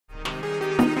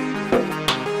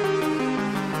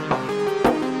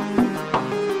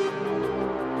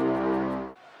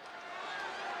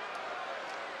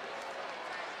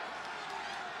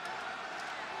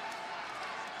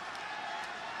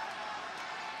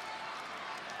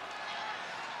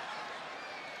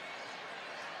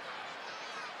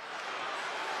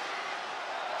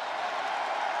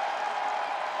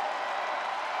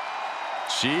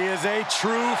She is a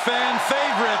true fan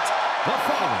favorite. The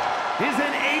following is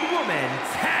an 8-woman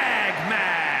tag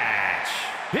match.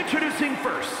 Introducing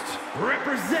first,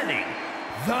 representing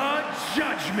the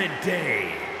Judgment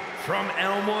Day, from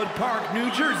Elmwood Park,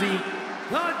 New Jersey,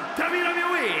 the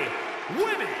WWE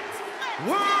Women's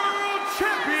World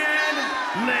Champion,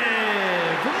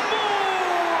 Liv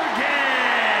Morgan.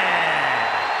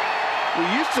 We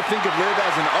used to think of Liv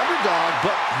as an underdog,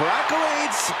 but her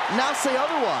accolades now say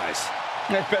otherwise.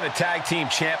 They've been a tag team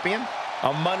champion,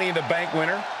 a Money in the Bank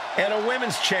winner, and a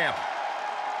women's champ.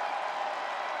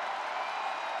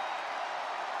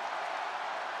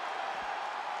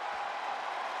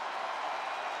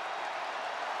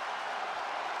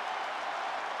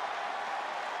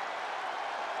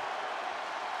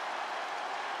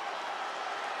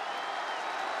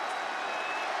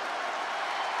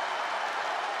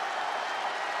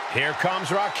 Here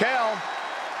comes Raquel.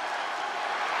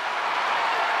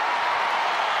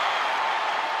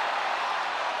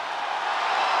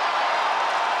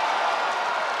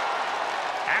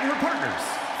 And her partners,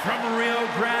 from Rio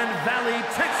Grande Valley,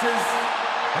 Texas,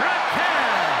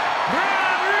 Raquel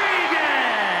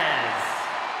Rodriguez.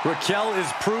 Raquel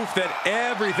is proof that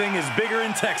everything is bigger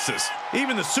in Texas,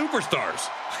 even the superstars.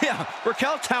 Yeah,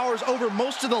 Raquel towers over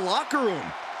most of the locker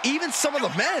room, even some of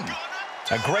the men.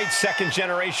 A great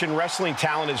second-generation wrestling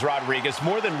talent is Rodriguez,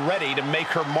 more than ready to make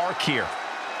her mark here.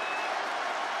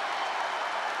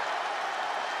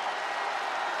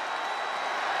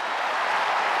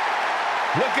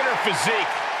 Look at her physique.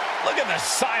 Look at the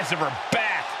size of her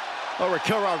back. Well,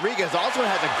 Raquel Rodriguez also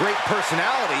has a great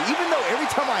personality, even though every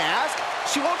time I ask,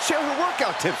 she won't share her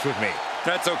workout tips with me.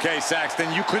 That's okay,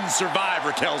 Saxton. You couldn't survive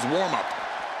Raquel's warm-up.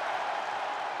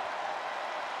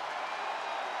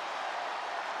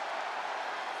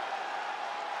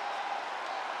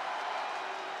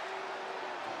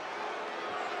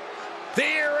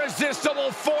 The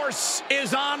irresistible force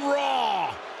is on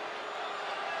Raw.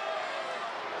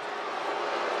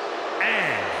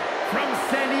 And from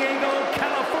San Diego,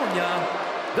 California,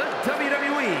 the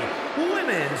WWE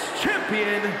Women's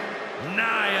Champion,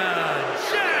 Nia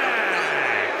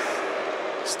Jax.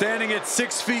 Standing at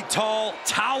 6 feet tall,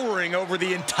 towering over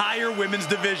the entire women's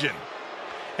division.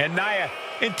 And Nia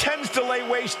intends to lay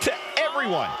waste to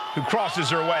everyone who crosses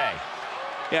her way.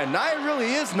 Yeah, Nia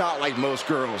really is not like most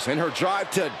girls in her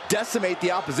drive to decimate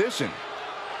the opposition.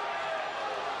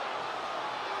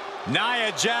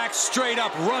 Nia Jax straight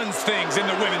up runs things in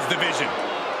the women's division.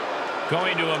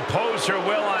 Going to impose her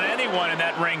will on anyone in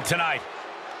that ring tonight.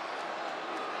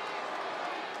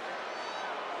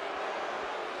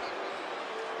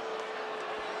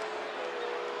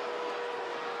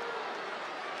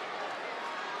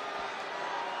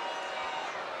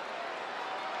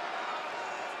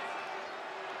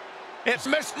 It's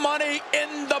Miss Money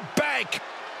in the Bank.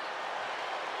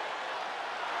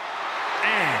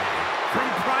 And from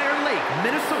Prior Lake,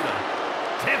 Minnesota,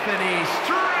 Tiffany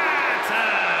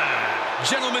Stratton.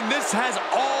 Gentlemen, this has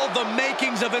all the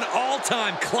makings of an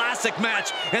all-time classic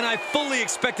match, and I fully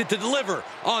expect it to deliver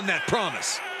on that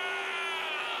promise.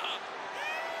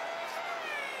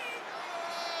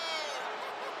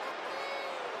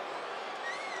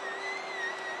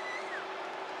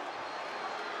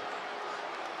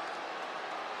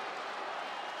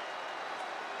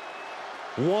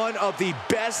 One of the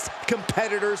best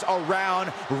competitors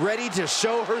around, ready to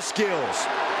show her skills.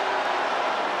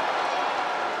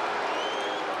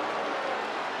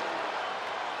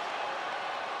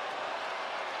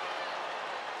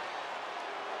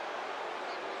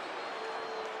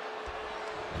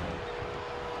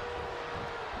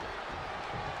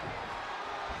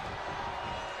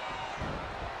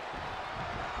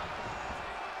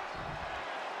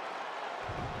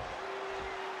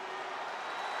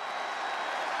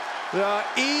 The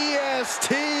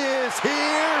EST is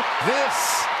here.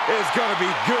 This is going to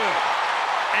be good.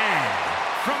 And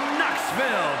from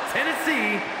Knoxville,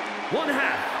 Tennessee, one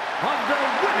half of the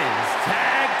Women's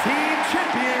Tag Team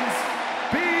Champions,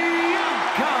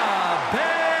 Bianca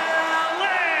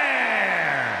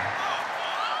Belair.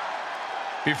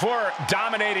 Before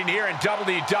dominating here in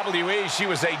WWE, she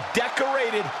was a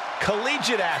decorated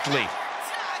collegiate athlete.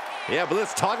 Yeah, but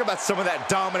let's talk about some of that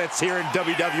dominance here in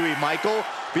WWE, Michael.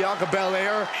 Bianca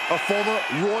Belair, a former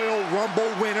Royal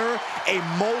Rumble winner, a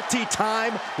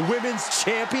multi-time women's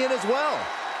champion as well.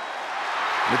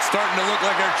 It's starting to look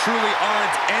like there truly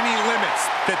aren't any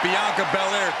limits that Bianca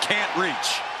Belair can't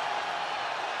reach.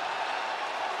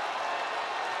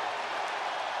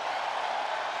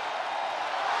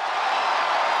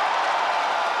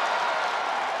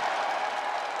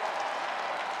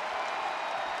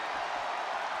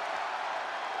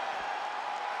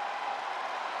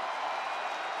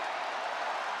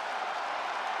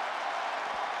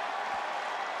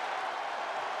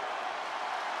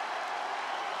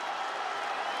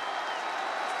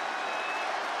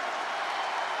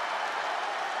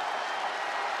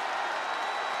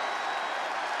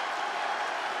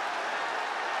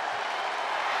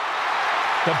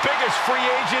 The biggest free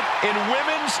agent in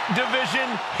women's division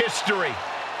history.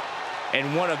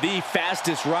 And one of the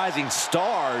fastest rising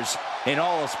stars in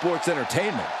all of sports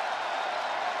entertainment.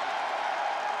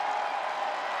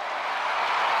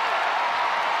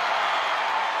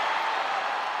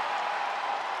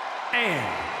 And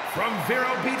from Vero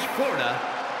Beach, Florida,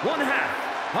 one half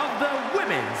of the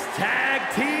Women's Tag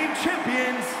Team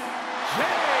Champions,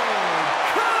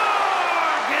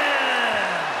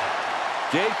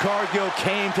 Jade Cargill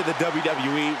came to the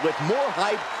WWE with more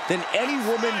hype than any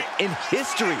woman in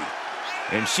history.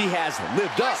 And she has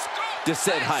lived up to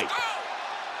said hype.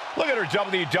 Look at her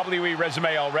WWE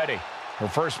resume already. Her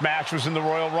first match was in the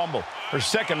Royal Rumble. Her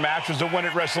second match was a win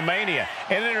at WrestleMania.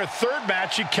 And in her third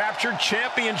match, she captured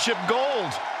championship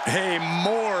gold. A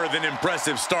more than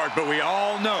impressive start, but we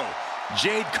all know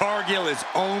Jade Cargill is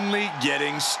only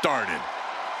getting started.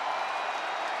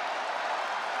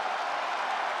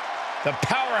 The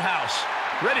powerhouse,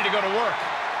 ready to go to work.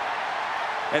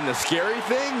 And the scary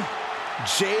thing,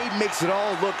 Jade makes it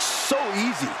all look so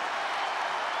easy.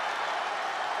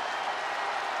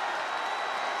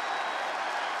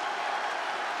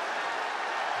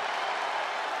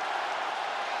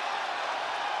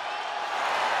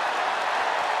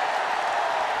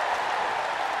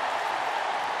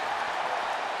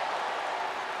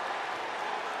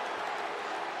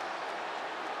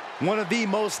 One of the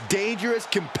most dangerous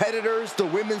competitors the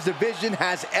women's division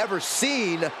has ever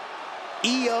seen,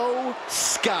 IYO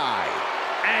Sky.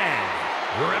 And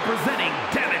representing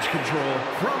Damage Control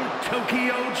from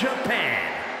Tokyo,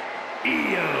 Japan,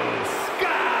 IYO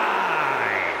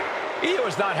Sky. IYO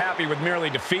is not happy with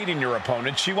merely defeating your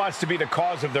opponent. She wants to be the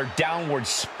cause of their downward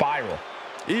spiral.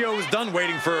 IYO is done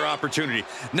waiting for her opportunity.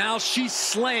 Now she's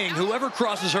slaying whoever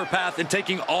crosses her path and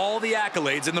taking all the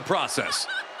accolades in the process.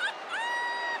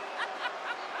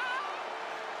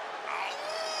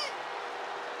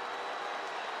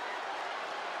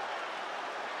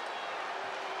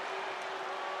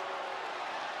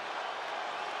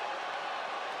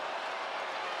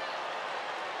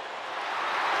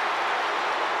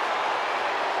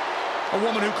 A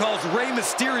woman who calls Rey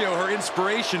Mysterio her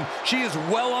inspiration, she is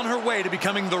well on her way to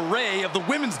becoming the Rey of the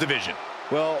women's division.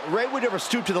 Well, Rey would never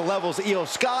stoop to the levels IYO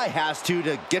Sky has to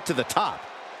get to the top.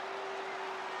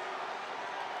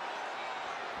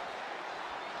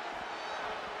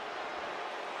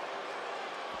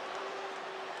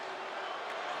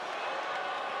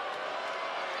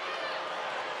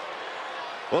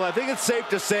 Well, I think it's safe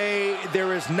to say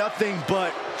there is nothing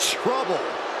but trouble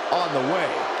on the way.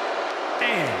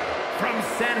 And from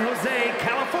San Jose,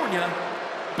 California,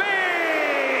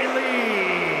 Bayley.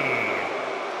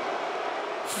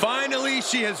 Finally,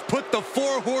 she has put the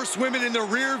four horsewomen in the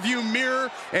rearview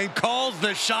mirror and calls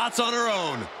the shots on her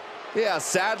own. Yeah,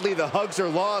 sadly, the hugs are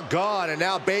long gone, and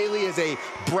now Bayley is a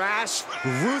brash,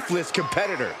 ruthless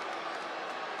competitor.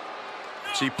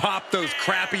 She popped those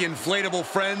crappy inflatable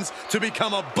friends to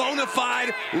become a bona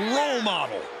fide role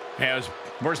model. Yeah, it was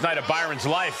the worst night of Byron's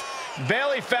life.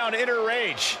 Bayley found inner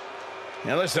rage.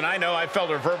 Now listen, I know I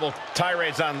felt her verbal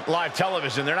tirades on live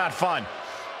television. They're not fun.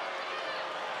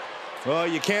 Well,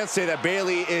 you can't say that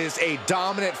Bayley is a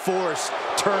dominant force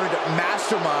turned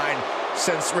mastermind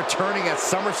since returning at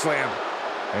SummerSlam.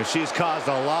 And she's caused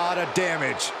a lot of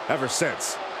damage ever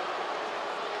since.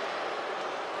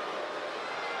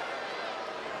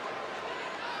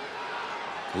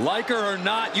 Like her or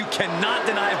not, you cannot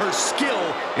deny her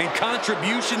skill and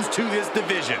contributions to this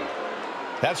division.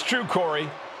 That's true, Corey,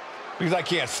 because I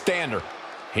can't stand her.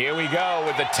 Here we go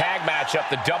with the tag matchup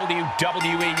the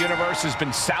WWE Universe has been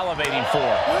salivating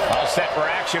for. All set for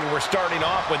action. We're starting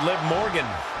off with Liv Morgan,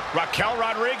 Raquel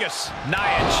Rodriguez,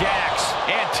 Nia Jax,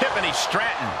 and Tiffany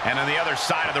Stratton. And on the other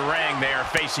side of the ring, they are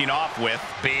facing off with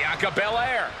Bianca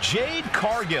Belair, Jade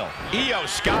Cargill, IYO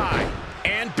Sky,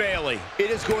 and Bayley.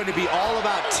 It is going to be all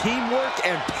about teamwork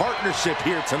and partnership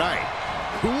here tonight.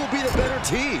 Who will be the better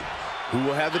team? Who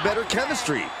will have the better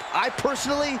chemistry? I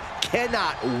personally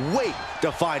cannot wait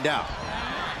to find out.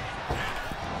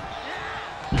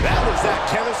 That is that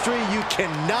chemistry you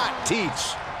cannot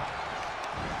teach.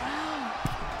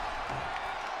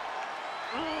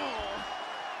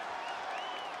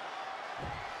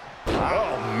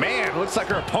 Oh, man. Looks like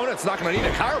her opponent's not going to need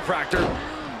a chiropractor.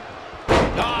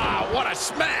 Ah, what a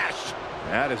smash!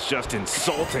 That is just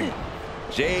insulting.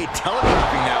 Jade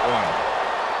telegraphing that one.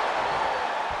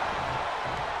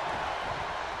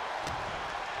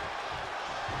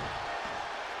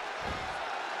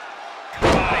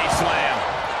 Body slam.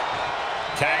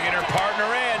 Tagging her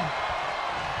partner in.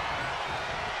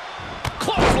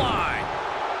 Clothesline.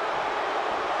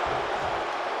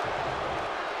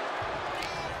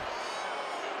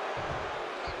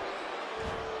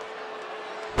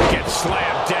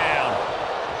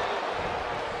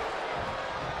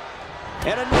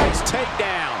 And a nice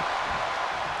takedown.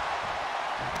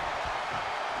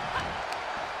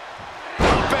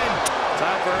 Up and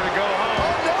Time for her to go home.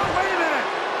 oh no, wait a minute.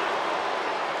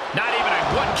 Not even a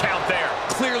 1 count there.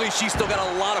 Clearly, she's still got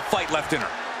a lot of fight left in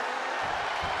her.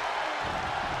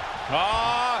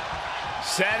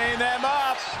 Setting them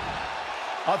up.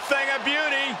 A thing of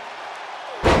beauty.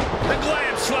 The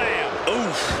glam slam.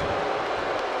 Oof.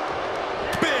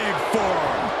 Big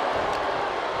forearm.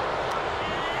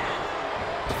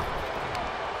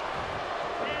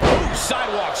 Ooh,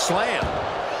 sidewalk slam.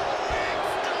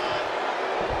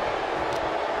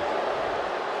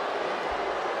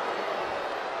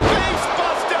 Face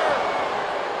buster.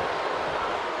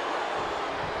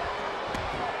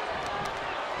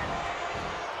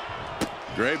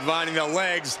 Grapevining the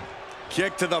legs.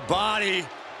 Kick to the body.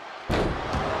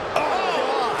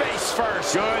 Oh, face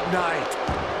first. Good night.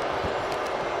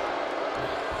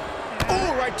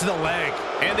 Ooh, right to the leg.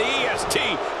 And the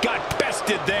EST got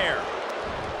bested there.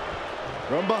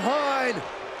 From behind.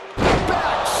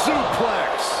 Back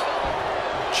suplex.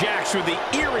 Jax with the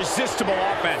irresistible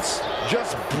offense.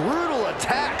 Just brutal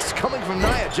attacks coming from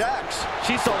Nia Jax.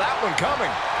 She saw that one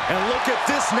coming. And look at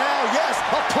this now. Yes,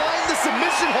 applying the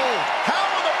submission hold. How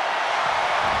in the...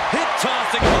 Hip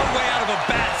tossing her way out of a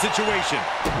bad situation.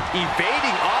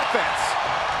 Evading offense.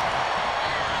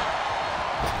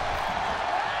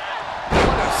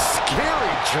 What a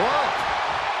scary drop.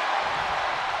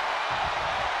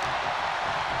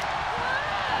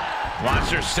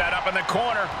 Wants her set up in the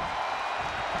corner.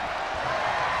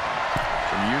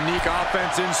 Some unique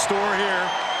offense in store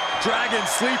here. Dragon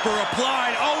Sleeper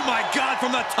applied. Oh my God,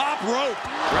 from the top rope.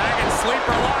 Dragon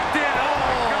Sleeper locked in. Oh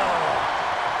my God.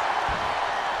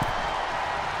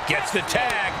 Gets the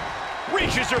tag.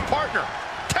 Reaches her partner.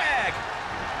 Tag.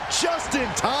 Just in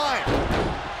time.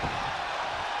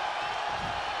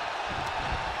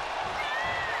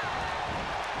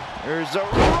 There's a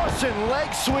Russian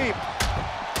leg sweep.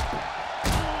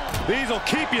 These will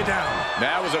keep you down.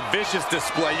 That was a vicious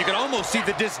display. You can almost see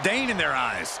the disdain in their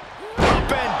eyes.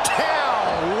 Up and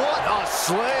down. What a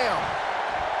slam.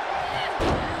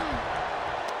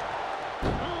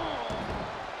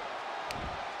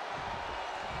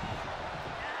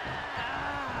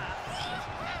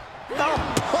 Now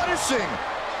punishing.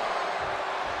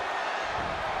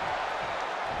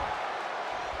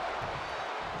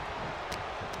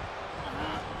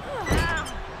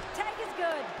 Tag is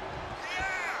good.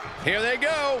 Here they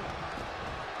go.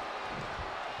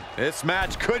 This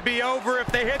match could be over if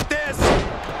they hit this.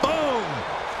 Boom!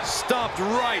 Stomped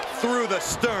right through the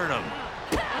sternum.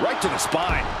 Right to the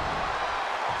spine.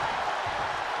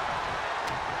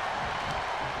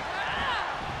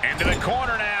 Into the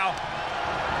corner now.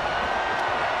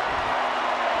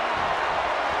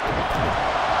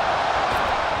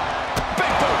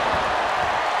 Big boot.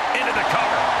 Into the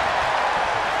cover.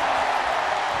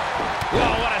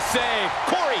 Whoa, what a save.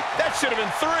 Corey, that should have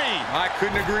been 3. I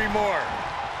couldn't agree more.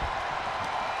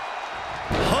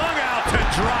 Hung out to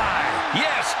dry.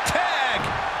 Yes, tag.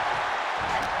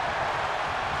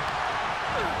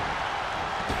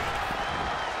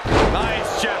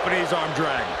 Nice Japanese arm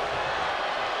drag.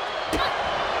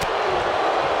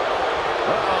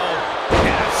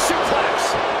 And a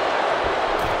suplex.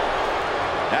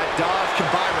 That dodge can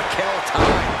buy Raquel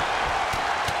time.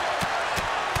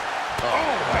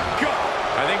 Oh my God.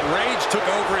 I think rage took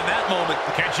over in that moment.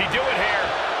 Can she do it here?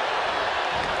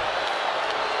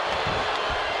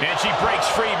 And she breaks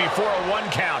free before a 1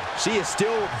 count. She is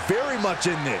still very much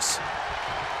in this.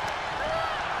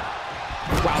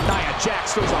 Wow, Nia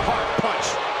Jax throws a hard punch.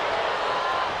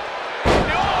 Oh,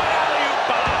 an alley-oop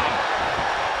bomb.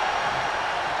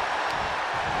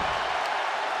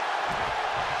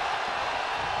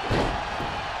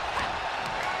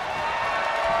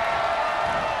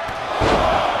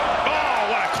 Oh,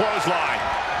 what a clothesline.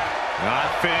 Not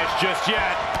finished just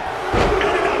yet.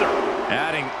 And another.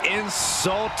 Adding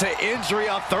insult to injury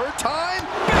a 3rd time?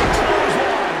 Big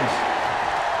clotheslines.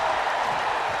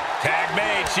 Tag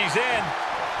made, she's in.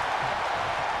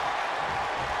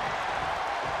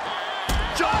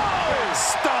 Oh,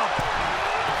 stop.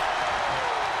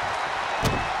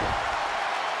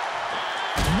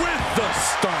 With the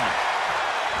stomp.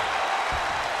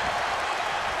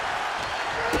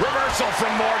 Reversal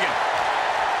from Morgan.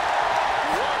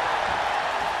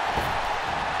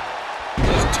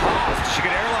 Just tossed. She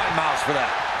could airline miles for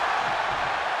that.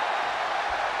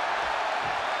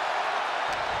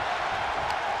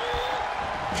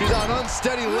 She's on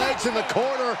unsteady legs in the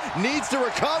corner. Needs to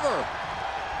recover.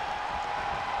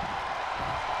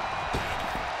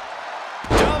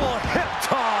 Double hip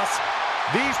toss.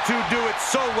 These two do it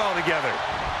so well together.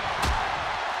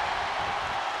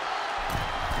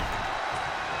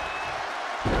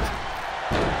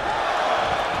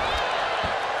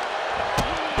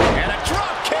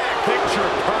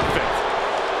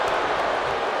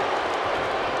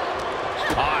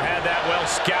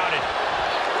 scouted.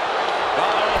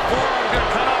 Uh-oh, forearm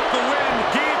gonna cut off the wind.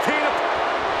 Guillotine.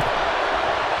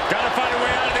 Gotta find a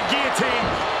way out of the guillotine.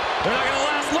 They're not gonna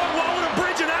last long. Wall with a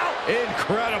bridge and out.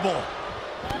 Incredible.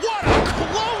 What a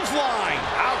clothesline.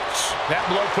 Ouch. That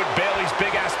blow put Bayley's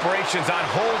big aspirations on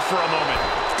hold for a moment.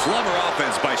 Clever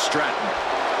offense by Stratton.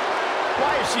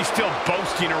 Why is she still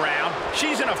boasting around?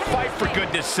 She's in a fight, for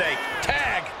goodness sake.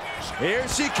 Tag. Here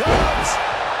she comes.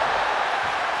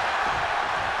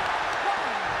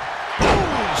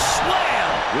 Boom. Slam.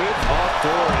 With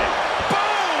authority.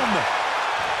 Boom.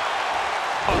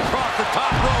 Across the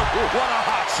top rope. What a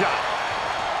hot shot.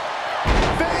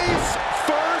 Face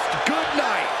first, good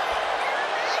night.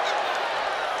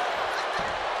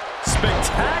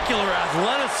 Spectacular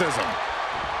athleticism.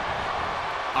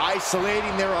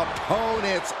 Isolating their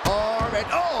opponent's arm and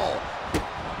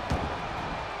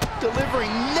delivering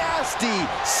nasty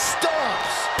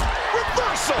stomps.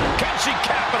 Reversal. Can she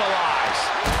capitalize?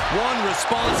 One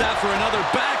response after another.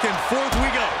 Back and forth we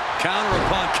go. Counter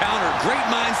upon counter. Great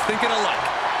minds thinking alike.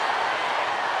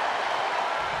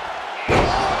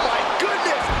 Oh my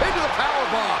goodness! Into the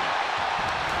powerbomb.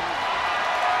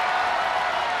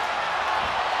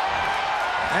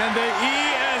 And the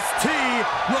EST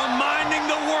reminding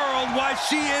the world why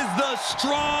she is the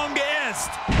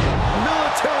strongest.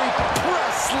 Military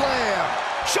press slam.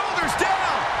 Shoulders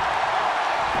down.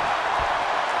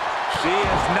 She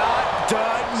is not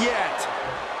done yet.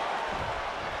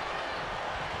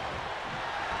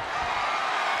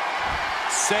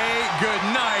 Say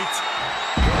goodnight.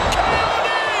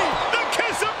 The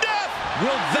kiss of death.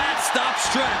 Will that stop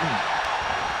Stratton?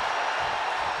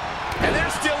 And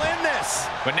they're still in this.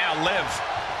 But now Liv.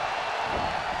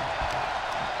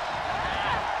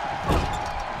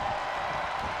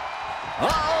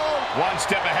 One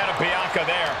step ahead of Bianca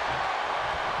there.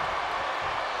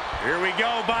 Here we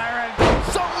go, Byron.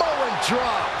 Samoan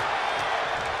drop.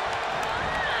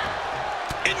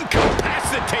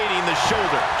 Incapacitating the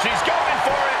shoulder. She's going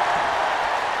for it.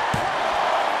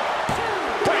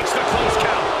 Breaks the close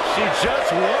count. She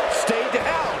just won't stay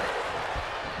down.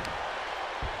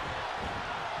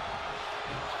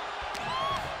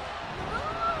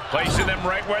 Placing them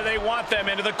right where they want them,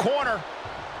 into the corner.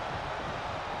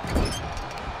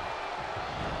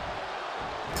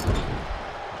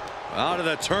 Out of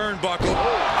the turnbuckle.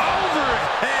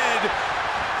 Overhead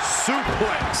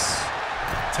suplex.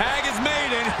 Tag is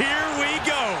made, and here we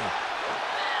go.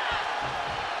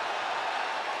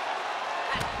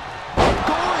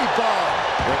 Gory bomb.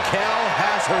 Raquel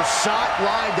has her shot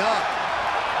lined up.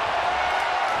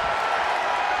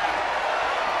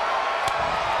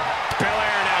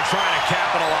 Belair now trying to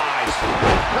capitalize.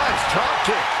 Nice drop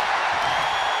kick.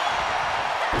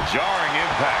 Jarring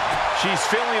impact. She's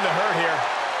feeling the hurt here.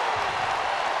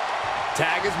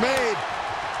 Tag is made.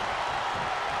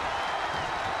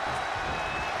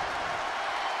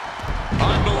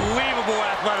 Unbelievable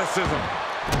athleticism.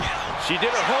 She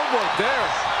did her homework there.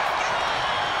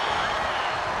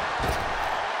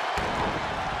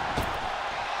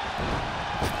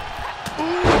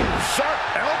 Ooh, sharp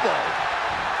elbow.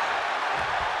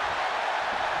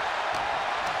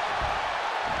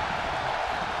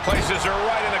 Places her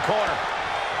right in the corner.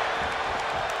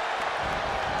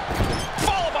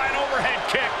 Followed by an overhead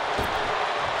kick.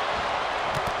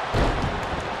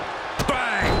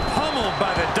 Bang! Pummeled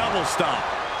by the double stomp.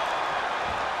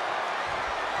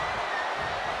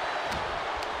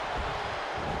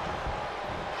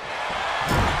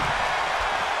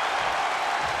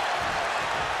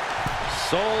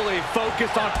 Solely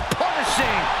focused on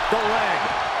punishing the leg.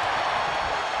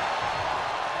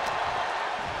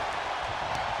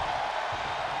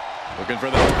 Looking for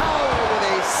the Power with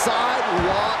a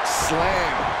sidewalk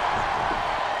slam.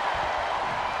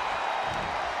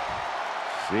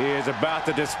 She is about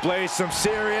to display some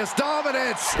serious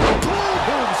dominance.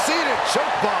 Boom, seated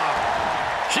choke bomb.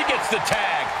 She gets the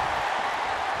tag.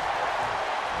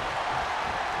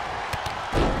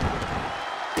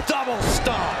 double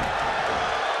stomp.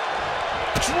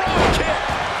 Drop kick.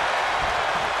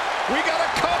 We got a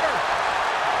cover.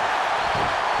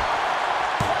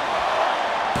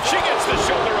 She gets the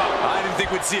shoulder up. I didn't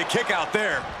think we'd see a kick out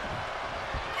there.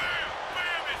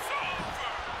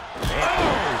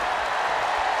 Oh!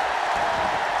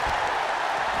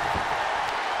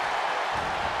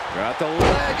 Got the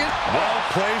leg.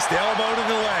 Well-placed elbow to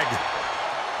the leg.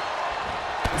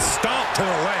 Stomp to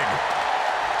the leg.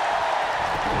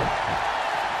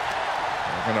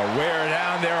 They're gonna wear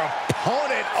down their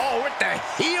opponent. Oh, with the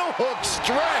heel hook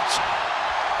stretch.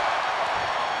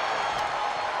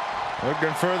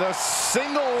 Looking for the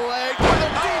single leg with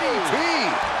a DDT.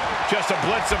 Just a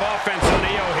blitz of offense on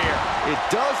IYO here. It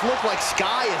does look like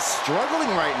Sky is struggling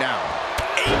right now.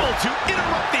 Able to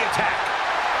interrupt the attack.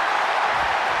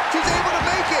 She's able to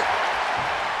make it.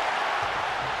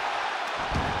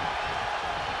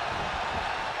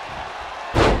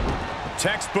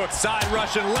 Textbook side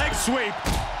Russian leg sweep.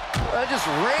 Just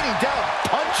raining down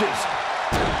punches.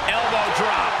 Elbow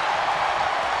drop.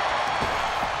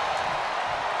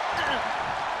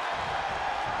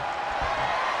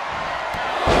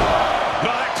 No,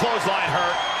 that clothesline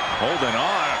hurt. Holding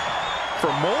on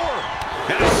for more.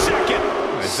 And a second.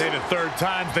 I say the third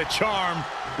time's the charm.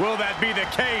 Will that be the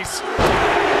case?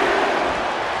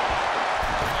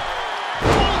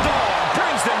 Bulldog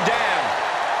brings them down.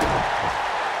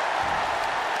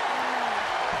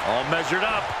 All measured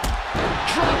up.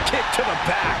 Drop kick to the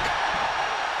back.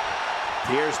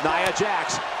 Here's Nia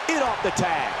Jax in off the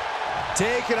tag.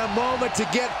 Taking a moment to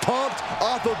get pumped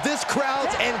off of this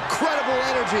crowd's incredible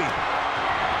energy.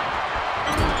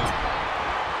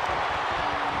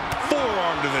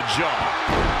 Forearm to the jaw.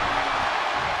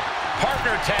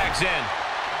 Partner tags in.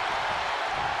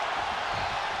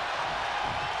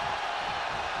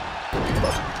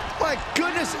 My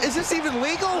goodness, is this even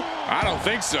legal? I don't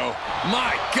think so.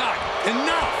 My God,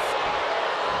 enough!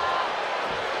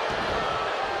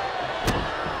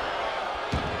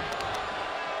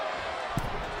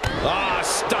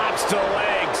 Stops to the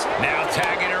legs. Now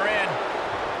tagging her in.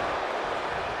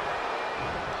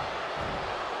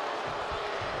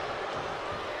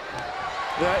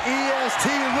 The EST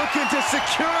looking to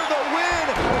secure the win.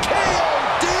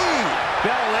 KOD!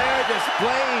 Belair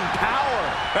displaying power.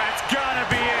 That's gotta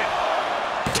be it.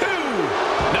 2.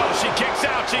 No, she kicks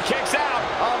out. She kicks out.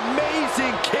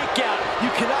 Amazing kick out.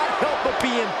 You cannot help but be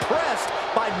impressed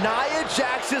by Nia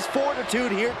Jax's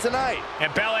fortitude here tonight.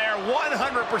 And Belair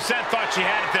 100% thought she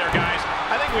had it there, guys.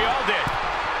 I think we all did.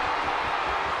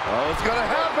 Oh, it's gonna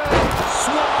happen.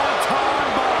 Swanton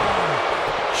bomb.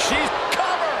 She's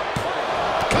cover.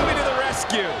 Coming to the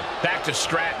rescue. Back to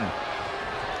Stratton.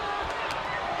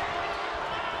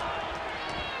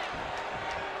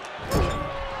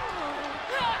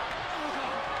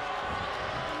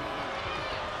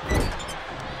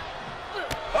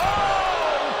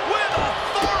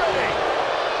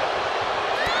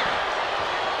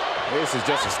 This is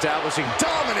just establishing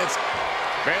dominance.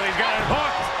 Bayley's got it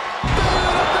hooked.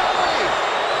 Bayley!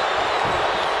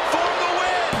 For the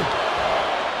win.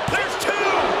 There's 2,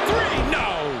 3. No.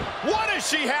 What does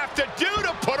she have to do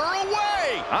to put her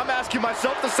away? I'm asking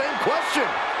myself the same question.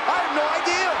 I have no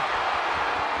idea.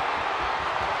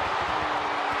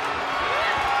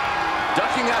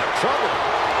 Ducking out of trouble.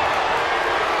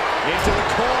 Into the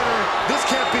corner. This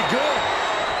can't be good.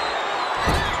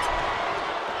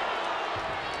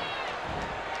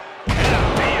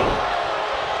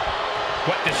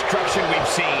 What destruction we've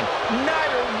seen.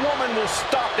 Neither woman will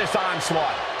stop this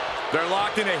onslaught. They're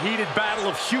locked in a heated battle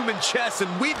of human chess,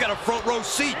 and we've got a front row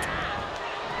seat.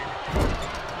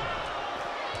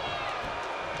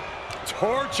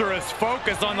 Torturous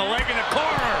focus on the leg in the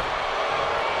corner.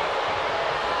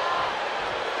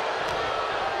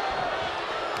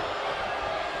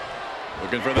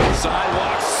 Looking for the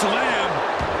sidewalk slam.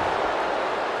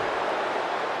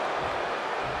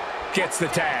 Gets the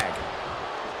tag.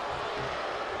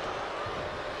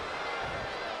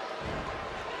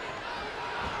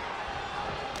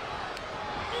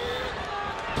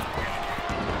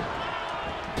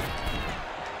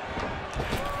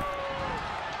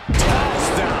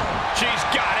 She's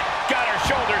got it. Got her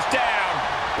shoulders down.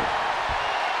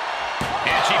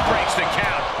 And she breaks the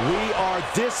count. We are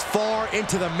this far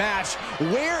into the match.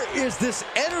 Where is this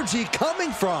energy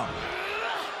coming from?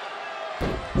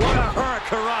 What a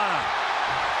hurricanrana.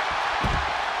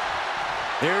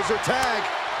 Here's her tag.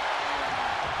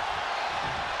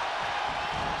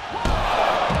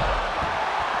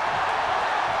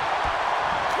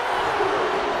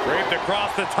 Draped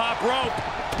across the top rope.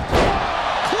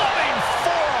 Clubbing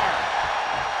forearm.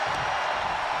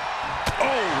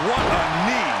 Oh, what a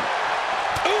knee.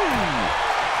 Ooh.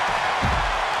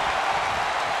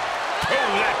 Oh,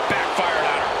 that backfired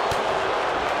on her.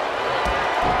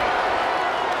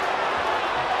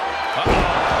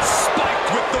 Spiked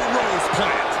with the rose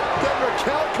plant. Did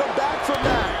Raquel come back from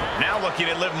that? Now looking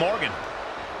at Liv Morgan.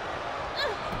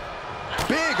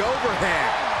 Big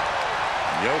overhand.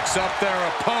 Yokes up their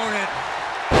opponent.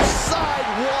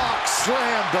 Sidewalk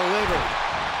slam delivered.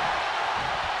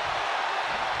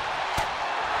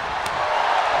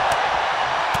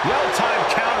 Well-timed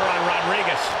counter on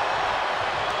Rodriguez.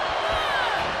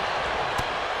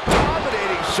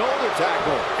 Dominating shoulder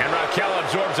tackle. And Raquel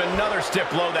absorbs another stiff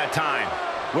blow that time.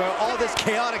 Well, all this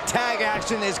chaotic tag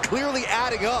action is clearly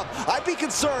adding up. I'd be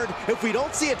concerned if we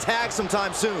don't see a tag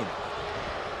sometime soon.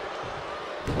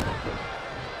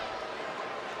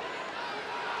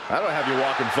 That'll have you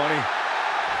walking funny.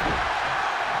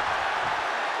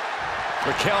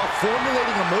 Raquel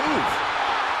formulating a move.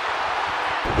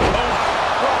 Oh,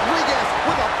 Rodriguez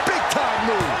with a big-time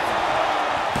move.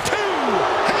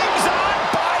 Hangs on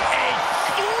by a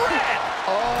thread.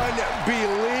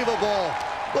 Unbelievable.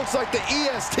 Looks like the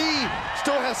EST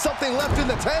still has something left in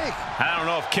the tank. I don't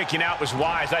know if kicking out was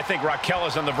wise. I think Raquel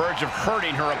is on the verge of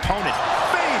hurting her opponent.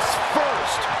 Face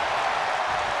first.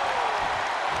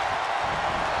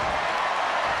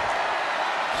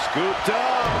 Scooped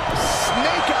up.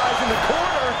 Snake eyes in the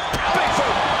corner. Big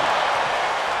boot.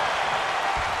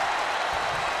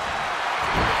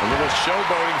 A little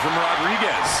showboating from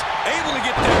Rodriguez. Able to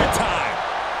get there in time.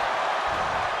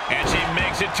 And she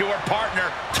makes it to her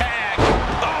partner. Tag.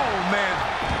 Oh, man.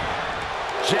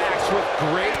 Jax with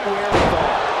great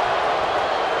wherewithal.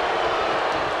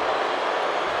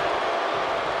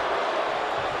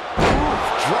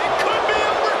 Drake could be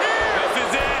over here. This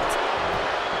is it.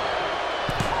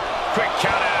 Quick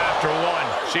count out after one.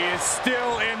 She is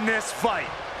still in this fight.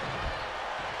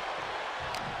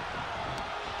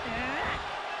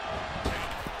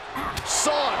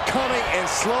 Saw it coming and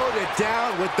slowed it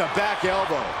down with the back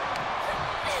elbow.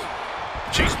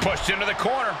 She's pushed into the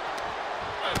corner.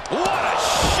 What a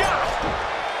shot!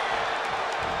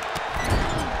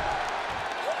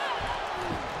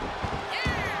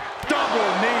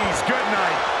 Double knees, good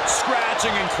night.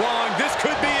 Scratching and clawing, this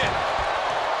could be it.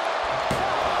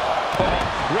 Oh,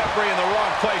 referee in the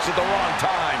wrong place at the wrong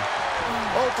time.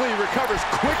 Hopefully he recovers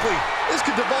quickly. This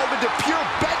could devolve into pure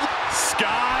bedlam.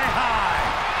 Sky high.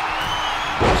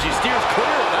 She steers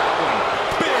clear of that one.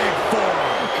 Big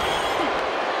forearm.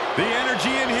 The energy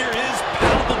in here is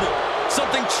palpable.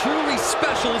 Something truly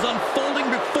special is unfolding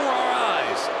before our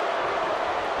eyes.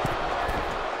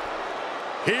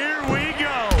 Here we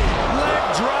go.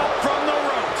 Leg drop from the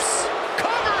ropes.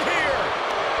 Cover here.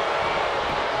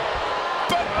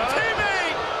 But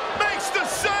teammate makes the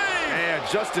save. And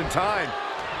just in time.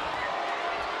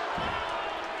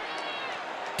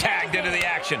 Tagged into the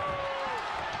action.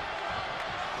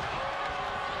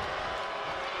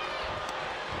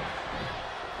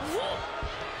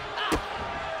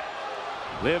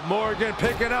 Liv Morgan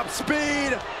picking up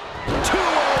speed. 201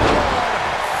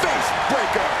 face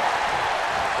breaker.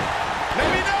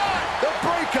 Maybe not. The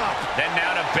breakup. Then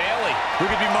down to Bayley. We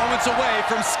could be moments away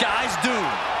from Sky's doom.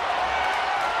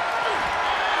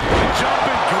 The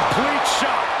jumping complete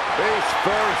shot. Face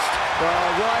first. The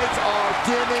lights are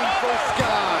dimming for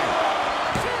Sky.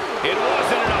 It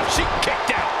wasn't enough. She kicked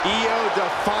out. IYO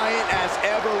defiant as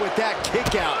ever with that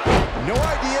kick out. No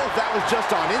idea if that was just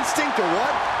on instinct or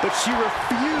what, but she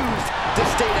refused to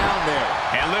stay down there.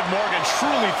 And Liv Morgan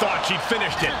truly thought she'd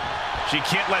finished it. She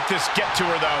can't let this get to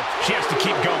her, though. She has to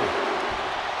keep going.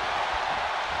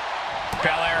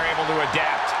 Belair able to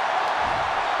adapt.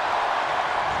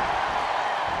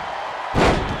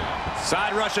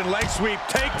 Side Russian leg sweep,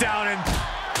 takedown, and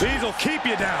these will keep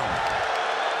you down.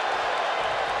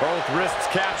 Both wrists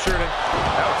captured, and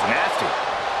that was nasty.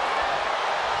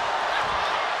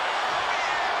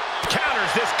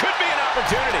 Counters, this could be an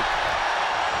opportunity.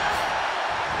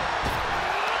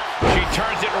 She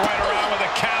turns it right around with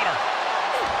a counter.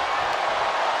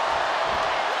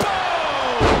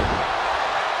 Boom!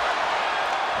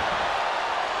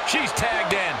 She's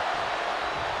tagged in.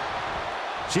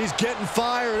 She's getting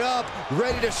fired up,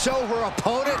 ready to show her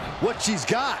opponent what she's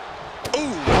got.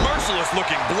 Ooh, merciless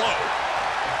looking blow.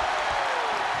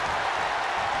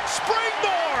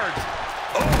 Springboard!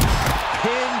 Oh,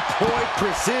 pinpoint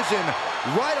precision,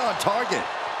 right on target.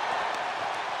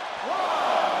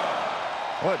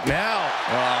 What now?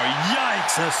 Oh,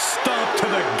 yikes, a stomp to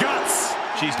the guts.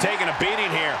 She's taking a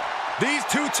beating here. These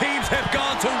two teams have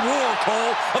gone to war,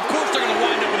 Cole. Of course they're going to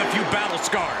wind up with a few battle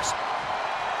scars.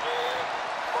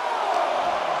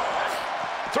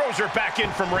 Throws her back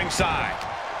in from ringside.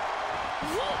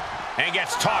 And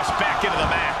gets tossed back into the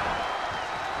mat.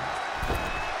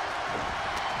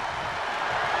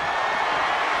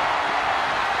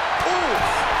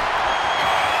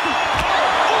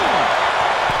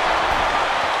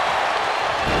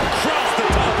 Across the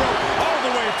top rope, all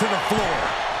the way to the floor.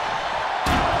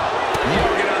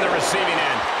 Morgan on the receiving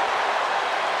end.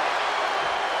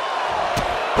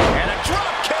 And a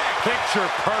drop kick. Picture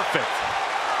perfect.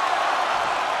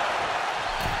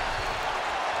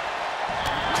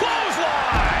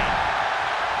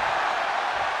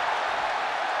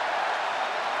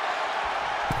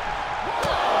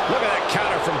 Look at that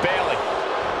counter from Bayley.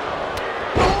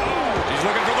 She's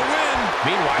looking for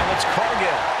Meanwhile, it's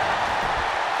Cargill.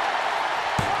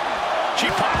 She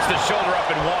pops the shoulder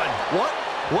up and one. What?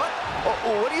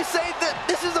 What do you say?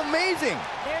 This is amazing.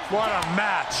 What a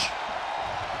match.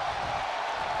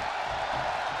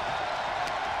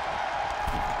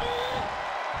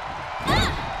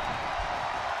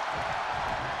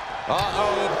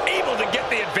 Uh-oh, able to get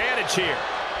the advantage here.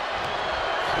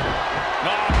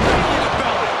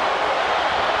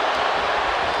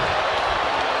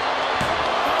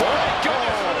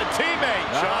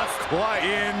 Just quite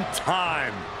in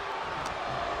time.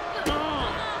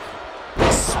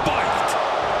 Spiked.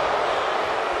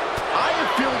 I am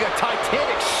feeling a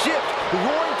titanic shift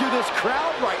roaring through this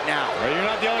crowd right now. Well, you're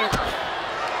not the only.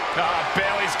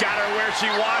 Bayley's got her where she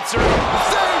wants her.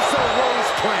 There's the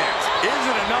rose plant.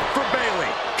 Isn't enough for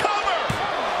Bayley. Cover.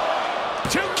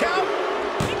 2 count.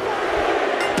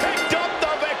 Picked up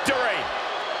the victory.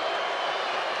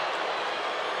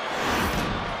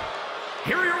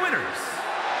 Here are your winners.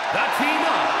 The team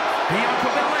of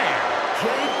Bianca Belair,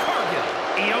 Jade Cargill,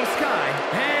 IYO Sky,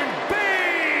 and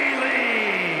Bayley.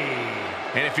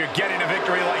 And if you're getting a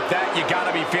victory like that, you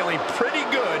got to be feeling pretty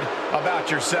good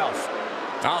about yourself.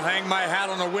 I'll hang my hat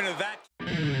on the win of that.